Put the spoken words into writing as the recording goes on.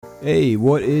Hey,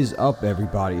 what is up,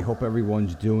 everybody? Hope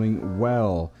everyone's doing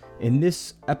well. In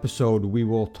this episode, we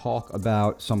will talk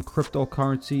about some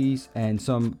cryptocurrencies and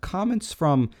some comments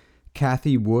from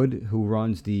Cathy Wood, who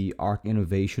runs the ARK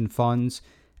Innovation Funds,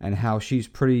 and how she's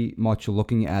pretty much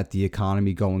looking at the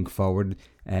economy going forward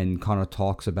and kind of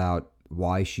talks about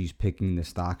why she's picking the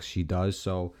stocks she does.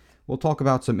 So we'll talk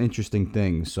about some interesting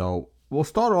things. So we'll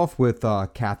start off with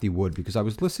Cathy Wood, because I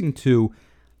was listening to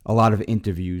a lot of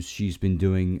interviews she's been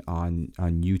doing on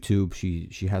YouTube.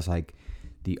 She has like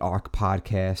the ARK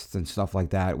podcasts and stuff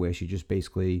like that, where she just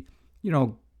basically,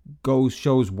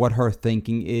 shows what her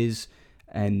thinking is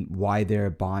and why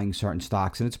they're buying certain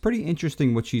stocks. And it's pretty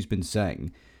interesting what she's been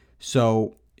saying.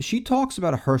 So she talks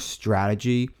about her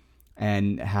strategy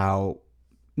and how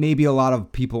maybe a lot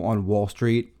of people on Wall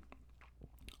Street,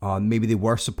 maybe they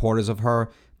were supporters of her,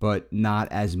 but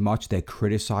not as much. They're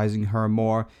criticizing her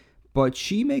more. But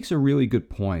she makes a really good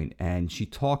point, and she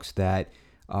talks that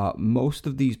most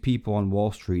of these people on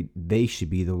Wall Street, they should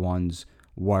be the ones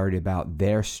worried about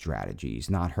their strategies,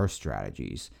 not her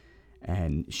strategies.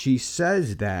 And she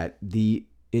says that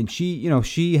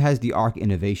she has the ARK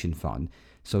Innovation Fund,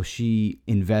 so she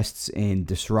invests in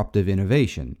disruptive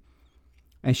innovation.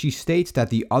 And she states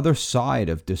that the other side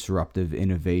of disruptive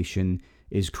innovation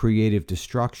is creative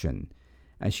destruction.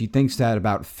 And she thinks that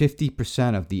about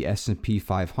 50% of the S&P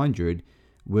 500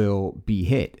 will be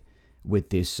hit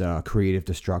with this creative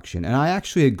destruction. And I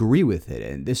actually agree with it.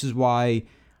 And this is why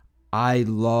I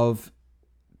love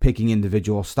picking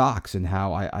individual stocks, and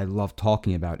how I love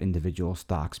talking about individual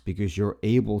stocks, because you're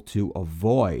able to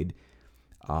avoid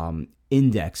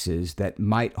indexes that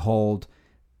might hold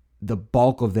the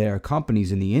bulk of their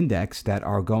companies in the index that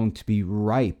are going to be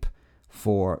ripe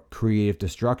for creative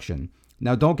destruction.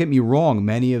 Now, don't get me wrong.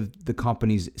 Many of the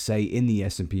companies, say, in the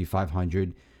S&P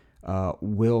 500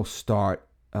 will start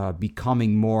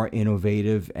becoming more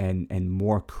innovative and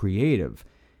more creative,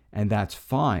 and that's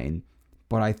fine.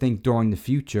 But I think during the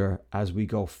future, as we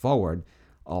go forward,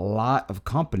 a lot of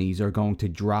companies are going to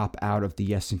drop out of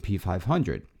the S&P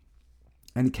 500.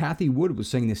 And Cathy Wood was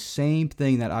saying the same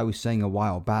thing that I was saying a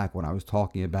while back when I was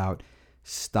talking about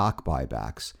stock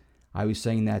buybacks. I was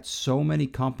saying that so many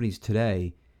companies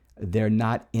today, they're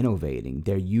not innovating.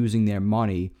 They're using their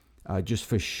money just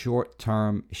for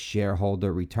short-term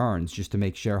shareholder returns, just to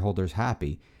make shareholders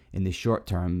happy in the short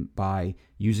term by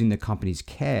using the company's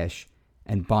cash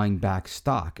and buying back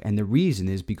stock. And the reason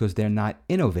is because they're not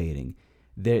innovating.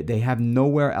 They have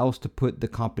nowhere else to put the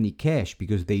company cash,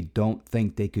 because they don't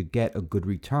think they could get a good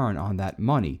return on that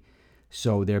money.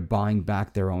 So they're buying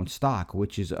back their own stock,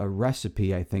 which is a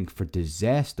recipe, I think, for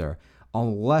disaster,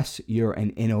 unless you're an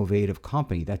innovative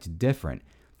company. That's different.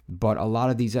 But a lot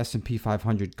of these S&P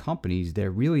 500 companies,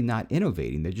 they're really not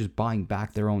innovating. They're just buying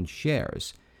back their own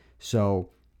shares. So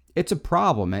it's a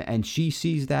problem. And she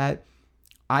sees that.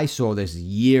 I saw this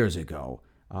years ago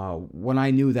when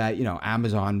I knew that,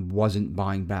 Amazon wasn't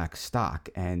buying back stock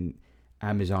and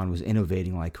Amazon was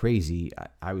innovating like crazy.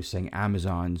 I was saying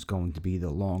Amazon's going to be the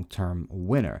long-term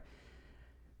winner.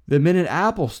 The minute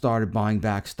Apple started buying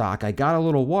back stock, I got a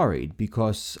little worried,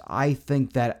 because I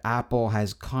think that Apple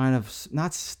has kind of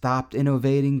not stopped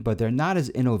innovating, but they're not as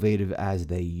innovative as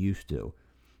they used to.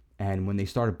 And when they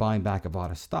started buying back a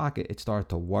lot of stock, it started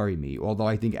to worry me. Although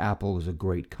I think Apple is a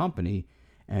great company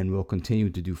and will continue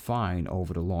to do fine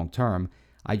over the long term,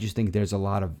 I just think there's a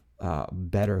lot of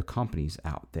better companies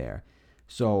out there.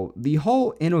 So the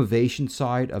whole innovation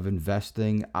side of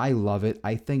investing, I love it.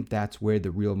 I think that's where the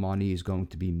real money is going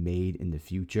to be made in the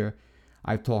future.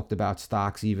 I've talked about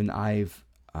stocks. Even I've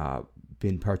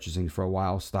been purchasing for a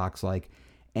while stocks like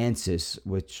Ansys,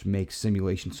 which makes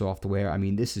simulation software. I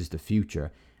mean, this is the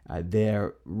future.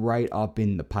 They're right up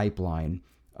in the pipeline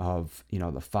of the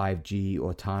 5G,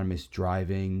 autonomous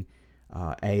driving,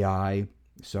 AI.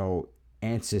 So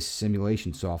Ansys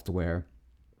simulation software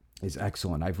is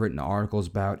excellent. I've written articles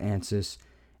about Ansys,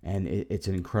 and it's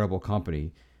an incredible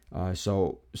company.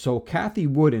 So Cathy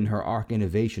Wood in her ARK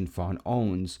Innovation Fund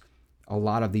owns a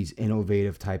lot of these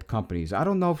innovative type companies. I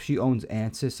don't know if she owns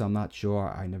Ansys. I'm not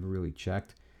sure. I never really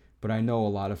checked. But I know a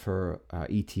lot of her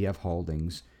ETF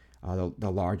holdings.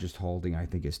 The largest holding, I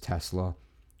think, is Tesla,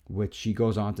 which she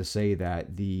goes on to say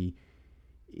that the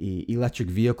electric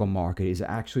vehicle market is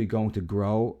actually going to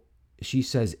grow, she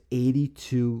says,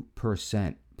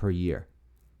 82% per year,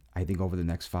 I think, over the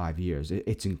next 5 years.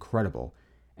 It's incredible.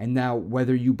 And now,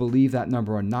 whether you believe that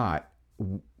number or not,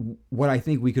 what I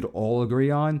think we could all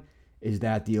agree on is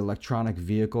that the electronic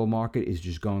vehicle market is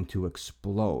just going to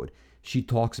explode. She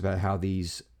talks about how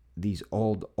these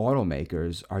old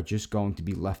automakers are just going to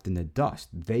be left in the dust.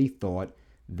 They thought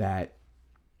that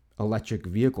electric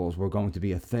vehicles were going to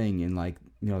be a thing in like,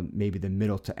 maybe the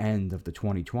middle to end of the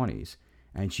 2020s.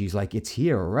 And she's like, it's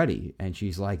here already. And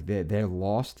she's like, they're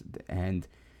lost. And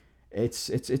it's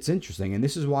interesting. And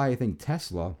this is why I think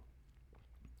Tesla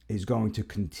is going to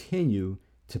continue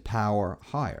to power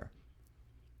higher.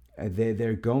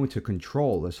 They're going to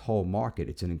control this whole market.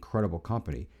 It's an incredible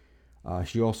company.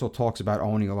 She also talks about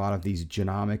owning a lot of these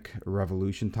genomic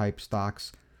revolution type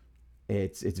stocks.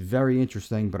 It's very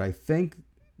interesting, but I think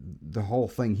the whole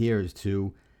thing here is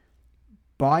to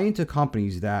buy into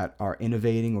companies that are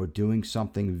innovating or doing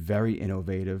something very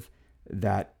innovative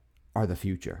that are the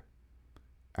future.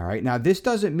 All right. Now, this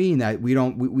doesn't mean that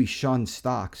we shun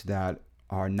stocks that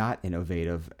are not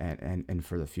innovative and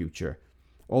for the future.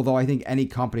 Although I think any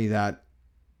company that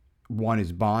one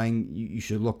is buying, you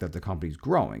should look that the company's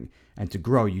growing. And to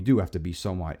grow, you do have to be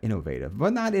somewhat innovative,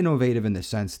 but not innovative in the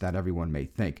sense that everyone may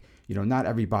think. Not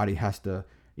everybody has to,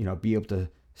 be able to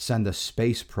send a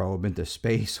space probe into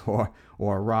space or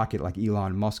a rocket like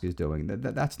Elon Musk is doing.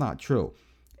 That's not true.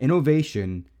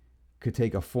 Innovation could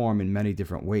take a form in many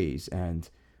different ways. And,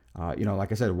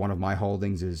 like I said, one of my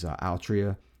holdings is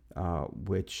Altria,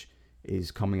 which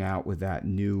is coming out with that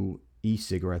new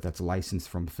e-cigarette that's licensed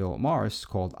from Philip Morris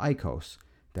called IQOS.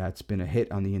 That's been a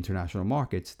hit on the international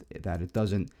markets, that it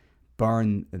doesn't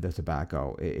burn the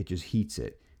tobacco. It just heats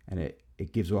it, and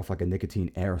it gives off like a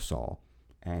nicotine aerosol.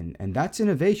 And that's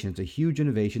innovation. It's a huge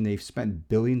innovation. They've spent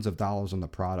billions of dollars on the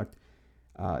product.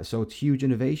 So it's huge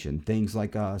innovation. Things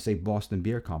like, say, Boston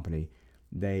Beer Company,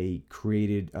 they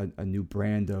created a new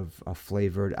brand of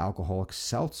flavored alcoholic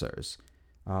seltzers.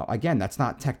 Again, that's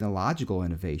not technological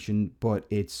innovation, but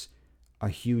it's a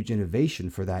huge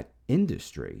innovation for that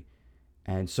industry.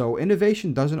 And so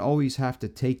innovation doesn't always have to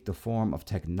take the form of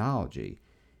technology.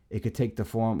 It could take the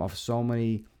form of so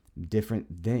many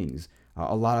different things.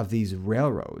 A lot of these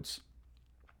railroads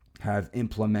have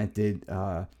implemented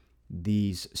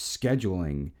these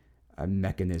scheduling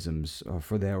mechanisms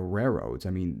for their railroads. I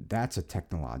mean, that's a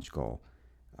technological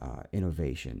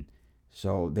innovation.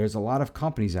 So there's a lot of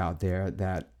companies out there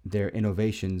that their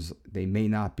innovations, they may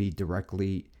not be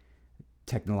directly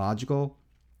technological,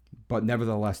 but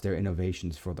nevertheless, they're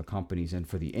innovations for the companies and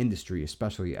for the industry,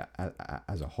 especially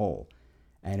as a whole.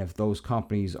 And if those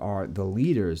companies are the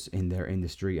leaders in their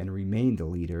industry and remain the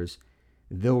leaders,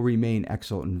 they'll remain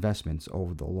excellent investments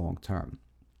over the long term.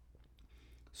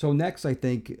 So next, I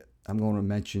think I'm going to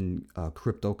mention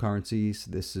cryptocurrencies.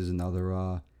 This is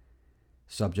another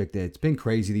subject that's been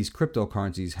crazy. These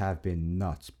cryptocurrencies have been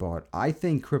nuts, but I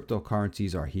think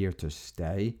cryptocurrencies are here to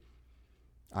stay.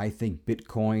 I think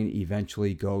Bitcoin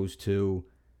eventually goes to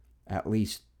at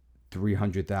least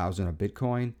 300,000 a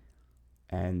Bitcoin.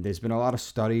 And there's been a lot of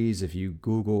studies. If you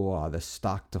Google the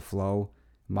stock to flow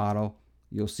model,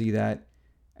 you'll see that.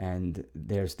 And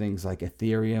there's things like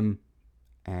Ethereum.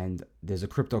 And there's a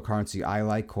cryptocurrency I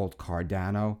like called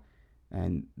Cardano.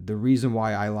 And the reason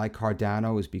why I like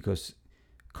Cardano is because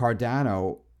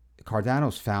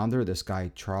Cardano's founder, this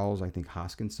guy Charles, I think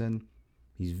Hoskinson,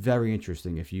 he's very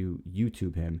interesting. If you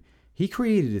YouTube him, he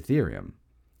created Ethereum.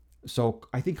 So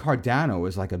I think Cardano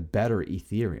is like a better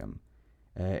Ethereum.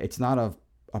 It's not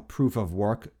a proof of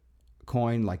work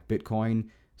coin like Bitcoin.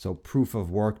 So proof of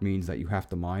work means that you have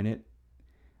to mine it.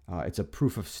 It's a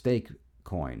proof of stake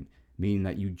coin, meaning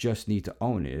that you just need to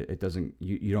own it. It doesn't,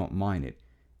 you don't mine it.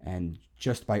 And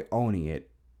just by owning it,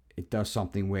 it does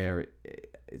something where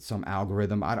it's some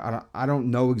algorithm. I don't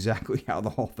know exactly how the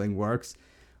whole thing works,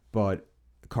 but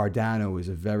Cardano is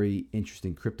a very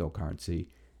interesting cryptocurrency,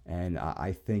 and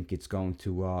I think it's going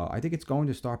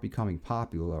to start becoming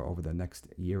popular over the next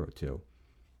year or two.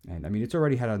 And I mean, it's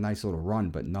already had a nice little run,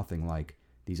 but nothing like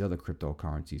these other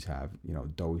cryptocurrencies have.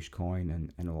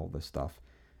 Dogecoin and all this stuff.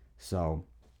 So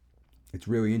it's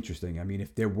really interesting. I mean,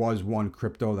 if there was one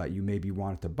crypto that you maybe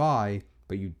wanted to buy,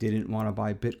 but you didn't want to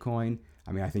buy Bitcoin,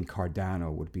 I mean, I think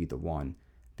Cardano would be the one,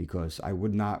 because I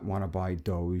would not want to buy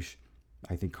Doge.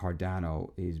 I think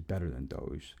Cardano is better than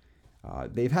Doge.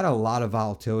 They've had a lot of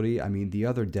volatility. I mean, the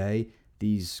other day,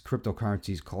 these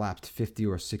cryptocurrencies collapsed 50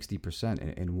 or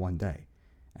 60% in one day.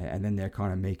 And then they're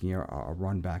kind of making a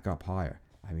run back up higher.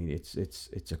 I mean,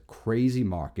 it's a crazy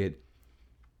market.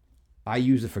 I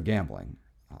use it for gambling.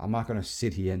 I'm not going to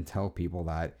sit here and tell people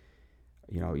that,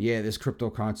 this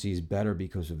cryptocurrency is better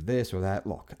because of this or that.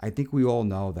 Look, I think we all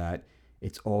know that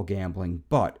it's all gambling,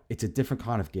 but it's a different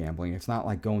kind of gambling. It's not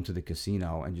like going to the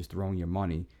casino and just throwing your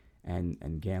money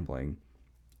and gambling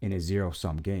in a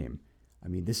zero-sum game. I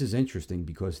mean, this is interesting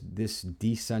because this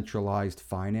decentralized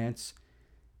finance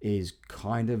is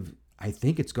I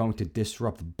think it's going to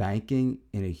disrupt banking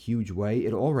in a huge way.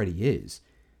 It already is.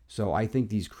 So I think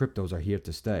these cryptos are here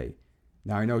to stay.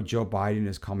 Now, I know Joe Biden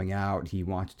is coming out. He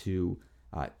wants to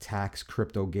tax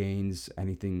crypto gains,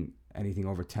 anything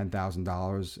over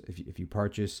 $10,000. If you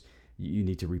purchase, you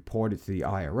need to report it to the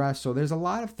IRS. So there's a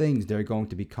lot of things they're going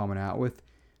to be coming out with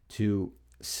to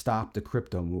stop the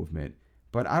crypto movement.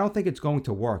 But I don't think it's going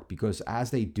to work, because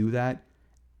as they do that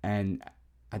and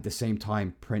at the same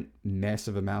time print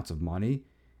massive amounts of money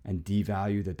and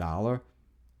devalue the dollar,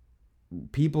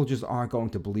 people just aren't going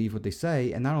to believe what they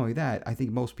say. And not only that, I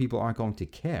think most people aren't going to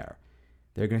care.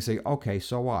 They're going to say, okay,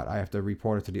 so what? I have to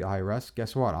report it to the IRS.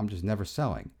 Guess what? I'm just never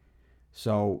selling.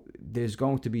 So there's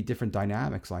going to be different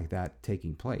dynamics like that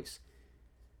taking place.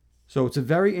 So it's a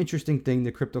very interesting thing,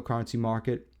 the cryptocurrency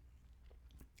market.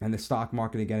 And the stock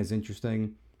market, again, is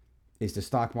interesting. Is the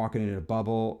stock market in a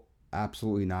bubble?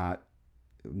 Absolutely not.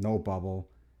 No bubble.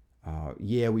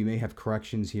 Yeah, we may have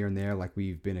corrections here and there like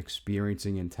we've been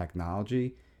experiencing in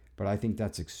technology, but I think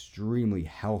that's extremely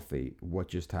healthy, what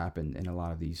just happened in a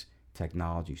lot of these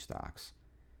technology stocks.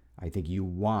 I think you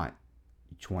want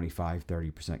 25,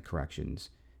 30% corrections,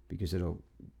 because it'll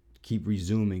keep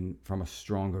resuming from a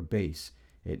stronger base.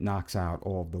 It knocks out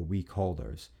all of the weak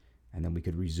holders, and then we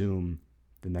could resume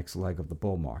the next leg of the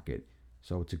bull market.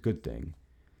 So it's a good thing.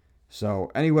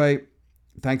 So anyway,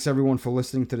 thanks everyone for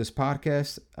listening to this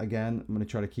podcast. Again, I'm going to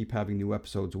try to keep having new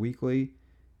episodes weekly.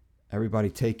 Everybody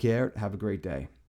take care. Have a great day.